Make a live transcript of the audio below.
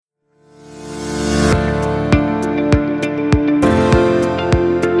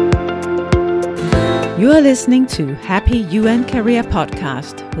You are listening to Happy UN Career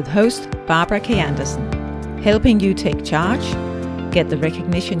Podcast with host Barbara K. Anderson, helping you take charge, get the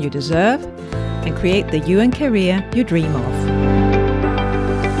recognition you deserve, and create the UN career you dream of.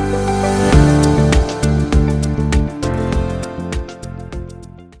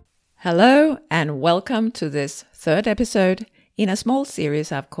 Hello and welcome to this third episode in a small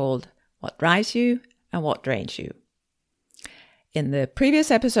series I've called What Drives You and What Drains You. In the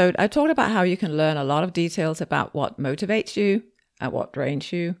previous episode, I talked about how you can learn a lot of details about what motivates you and what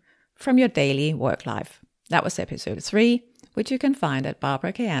drains you from your daily work life. That was episode 3, which you can find at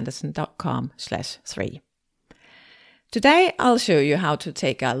barbarakanderson.com/3. Today, I'll show you how to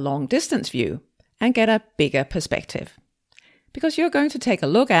take a long distance view and get a bigger perspective. Because you're going to take a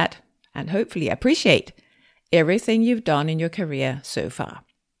look at and hopefully appreciate everything you've done in your career so far.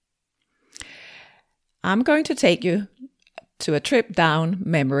 I'm going to take you to a trip down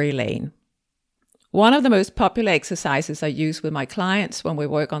memory lane. One of the most popular exercises I use with my clients when we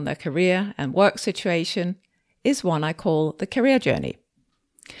work on their career and work situation is one I call the career journey.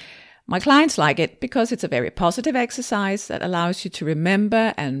 My clients like it because it's a very positive exercise that allows you to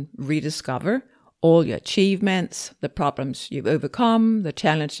remember and rediscover all your achievements, the problems you've overcome, the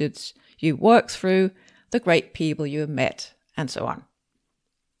challenges you worked through, the great people you've met, and so on.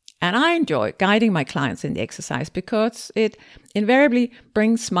 And I enjoy guiding my clients in the exercise because it invariably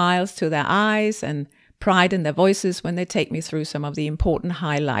brings smiles to their eyes and pride in their voices when they take me through some of the important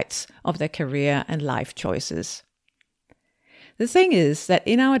highlights of their career and life choices. The thing is that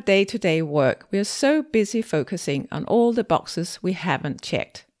in our day-to-day work, we are so busy focusing on all the boxes we haven't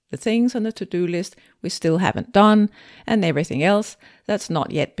checked, the things on the to-do list we still haven't done, and everything else that's not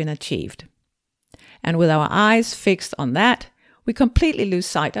yet been achieved. And with our eyes fixed on that, we completely lose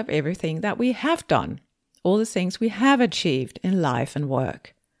sight of everything that we have done, all the things we have achieved in life and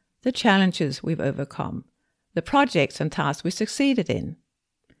work, the challenges we've overcome, the projects and tasks we succeeded in.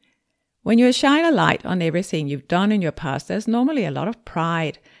 When you shine a light on everything you've done in your past, there's normally a lot of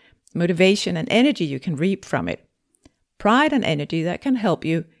pride, motivation, and energy you can reap from it. Pride and energy that can help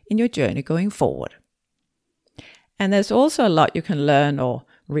you in your journey going forward. And there's also a lot you can learn or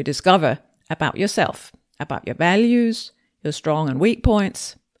rediscover about yourself, about your values, your strong and weak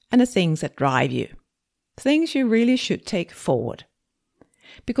points, and the things that drive you. Things you really should take forward.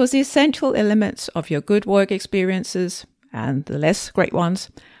 Because the essential elements of your good work experiences, and the less great ones,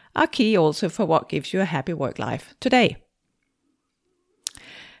 are key also for what gives you a happy work life today.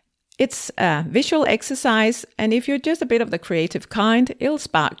 It's a visual exercise, and if you're just a bit of the creative kind, it'll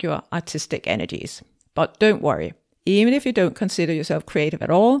spark your artistic energies. But don't worry, even if you don't consider yourself creative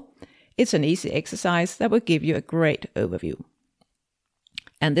at all, it's an easy exercise that will give you a great overview.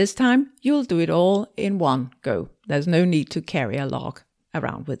 And this time, you'll do it all in one go. There's no need to carry a log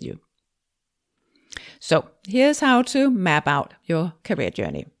around with you. So, here's how to map out your career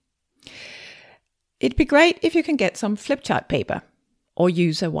journey. It'd be great if you can get some flip chart paper or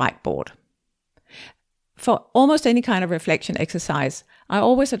use a whiteboard. For almost any kind of reflection exercise, I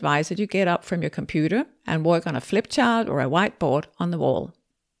always advise that you get up from your computer and work on a flip chart or a whiteboard on the wall.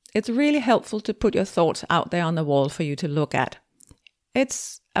 It's really helpful to put your thoughts out there on the wall for you to look at.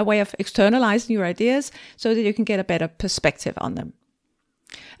 It's a way of externalizing your ideas so that you can get a better perspective on them.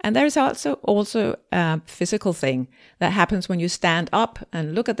 And there is also a physical thing that happens when you stand up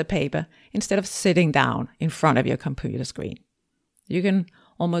and look at the paper instead of sitting down in front of your computer screen. You can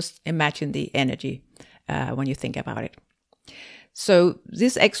almost imagine the energy when you think about it. So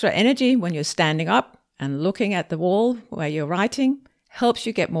this extra energy when you're standing up and looking at the wall where you're writing helps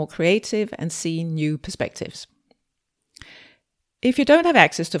you get more creative and see new perspectives. If you don't have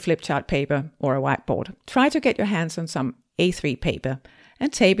access to flip chart paper or a whiteboard, try to get your hands on some A3 paper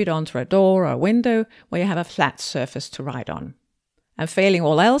and tape it onto a door or a window where you have a flat surface to write on. And failing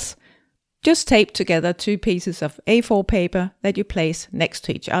all else, just tape together 2 pieces of A4 paper that you place next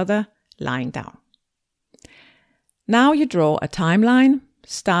to each other, lying down. Now you draw a timeline,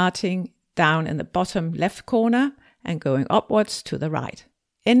 starting down in the bottom left corner and going upwards to the right,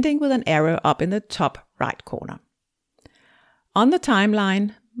 ending with an arrow up in the top right corner. On the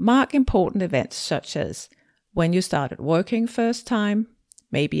timeline, mark important events such as when you started working first time,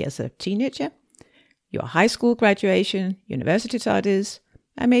 maybe as a teenager, your high school graduation, university studies,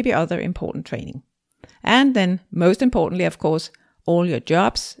 and maybe other important training. And then, most importantly, of course, all your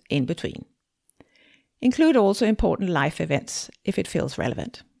jobs in between. Include also important life events if it feels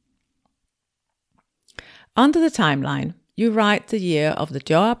relevant. Under the timeline, you write the year of the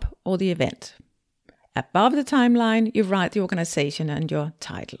job or the event. Above the timeline, you write the organization and your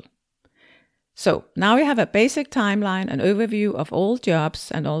title. So now you have a basic timeline, an overview of all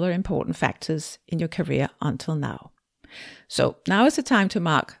jobs and all the important factors in your career until now. So now is the time to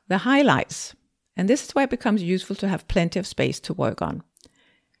mark the highlights. And this is where it becomes useful to have plenty of space to work on.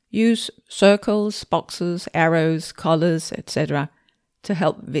 Use circles, boxes, arrows, colors, etc. to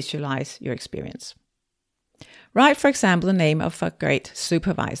help visualize your experience. Write, for example, the name of a great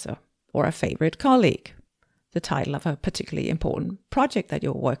supervisor or a favorite colleague, the title of a particularly important project that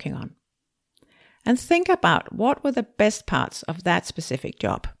you're working on. And think about what were the best parts of that specific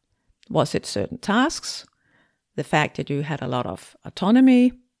job. Was it certain tasks? The fact that you had a lot of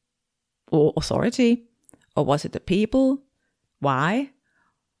autonomy or authority? Or was it the people? Why?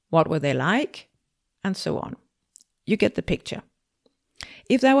 What were they like? And so on. You get the picture.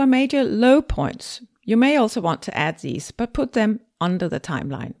 If there were major low points, you may also want to add these, but put them under the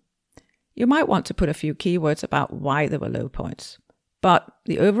timeline. You might want to put a few keywords about why there were low points. But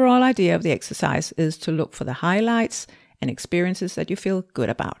the overall idea of the exercise is to look for the highlights and experiences that you feel good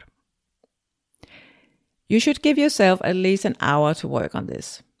about. You should give yourself at least an hour to work on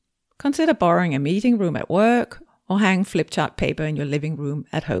this. Consider borrowing a meeting room at work or hang flip chart paper in your living room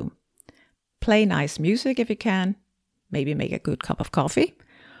at home. Play nice music if you can, maybe make a good cup of coffee,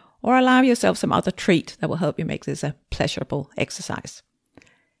 or allow yourself some other treat that will help you make this a pleasurable exercise.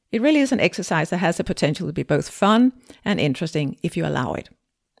 It really is an exercise that has the potential to be both fun and interesting if you allow it.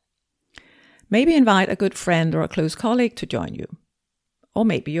 Maybe invite a good friend or a close colleague to join you. Or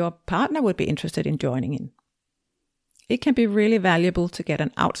maybe your partner would be interested in joining in. It can be really valuable to get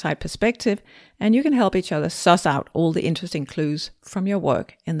an outside perspective, and you can help each other suss out all the interesting clues from your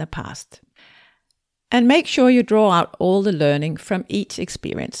work in the past. And make sure you draw out all the learning from each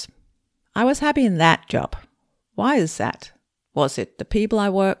experience. I was happy in that job. Why is that? Was it the people I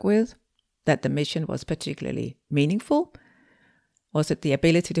work with? That the mission was particularly meaningful? Was it the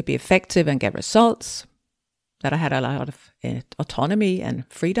ability to be effective and get results? That I had a lot of autonomy and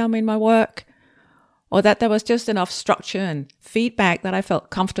freedom in my work? Or that there was just enough structure and feedback that I felt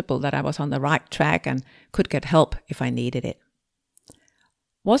comfortable that I was on the right track and could get help if I needed it?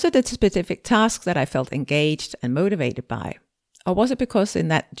 Was it a specific task that I felt engaged and motivated by? Or was it because in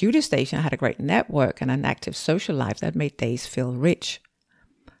that duty station I had a great network and an active social life that made days feel rich?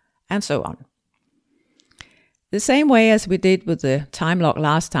 And so on. The same way as we did with the time log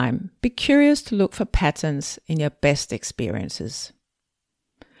last time, be curious to look for patterns in your best experiences.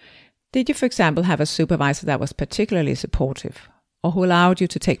 Did you, for example, have a supervisor that was particularly supportive, or who allowed you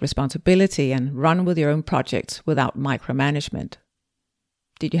to take responsibility and run with your own projects without micromanagement?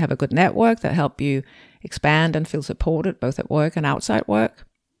 Did you have a good network that helped you expand and feel supported both at work and outside work?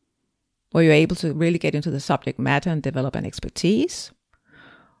 Were you able to really get into the subject matter and develop an expertise?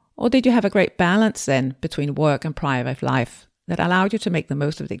 Or did you have a great balance then between work and private life that allowed you to make the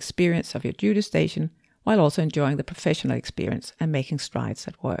most of the experience of your duty station while also enjoying the professional experience and making strides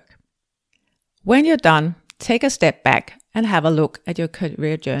at work? When you're done, take a step back and have a look at your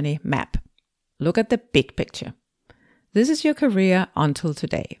career journey map. Look at the big picture. This is your career until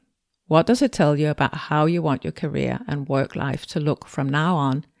today. What does it tell you about how you want your career and work life to look from now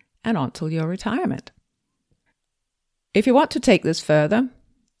on and until your retirement? If you want to take this further,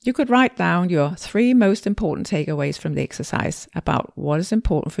 you could write down your 3 most important takeaways from the exercise about what is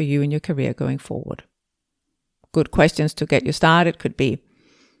important for you in your career going forward. Good questions to get you started could be,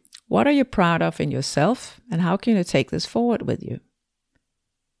 what are you proud of in yourself and how can you take this forward with you?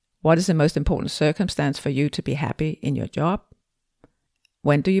 What is the most important circumstance for you to be happy in your job?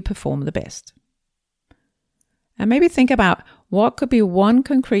 When do you perform the best? And maybe think about what could be one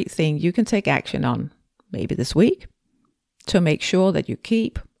concrete thing you can take action on, maybe this week, to make sure that you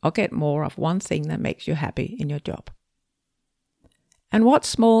keep or get more of one thing that makes you happy in your job. And what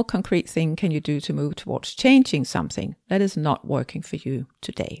small concrete thing can you do to move towards changing something that is not working for you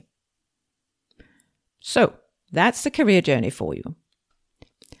today? So, that's the career journey for you.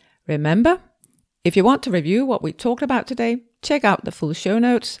 Remember, if you want to review what we talked about today, check out the full show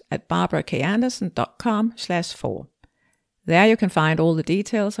notes at barbarakanderson.com/4. There you can find all the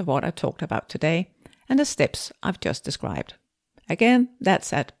details of what I talked about today and the steps I've just described. Again,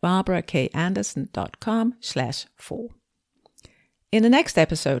 that's at barbarakanderson.com/4. In the next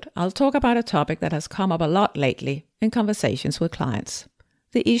episode, I'll talk about a topic that has come up a lot lately in conversations with clients,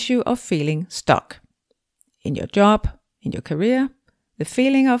 the issue of feeling stuck in your job, in your career, the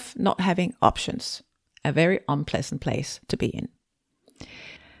feeling of not having options, a very unpleasant place to be in.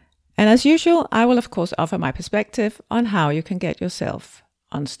 And as usual, I will of course offer my perspective on how you can get yourself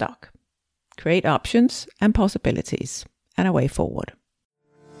unstuck, create options and possibilities, and a way forward.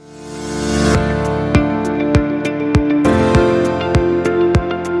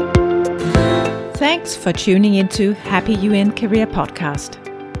 Thanks for tuning into Happy UN Career Podcast.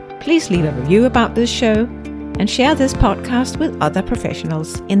 Please leave a review about this show and share this podcast with other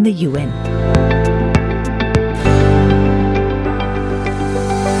professionals in the UN.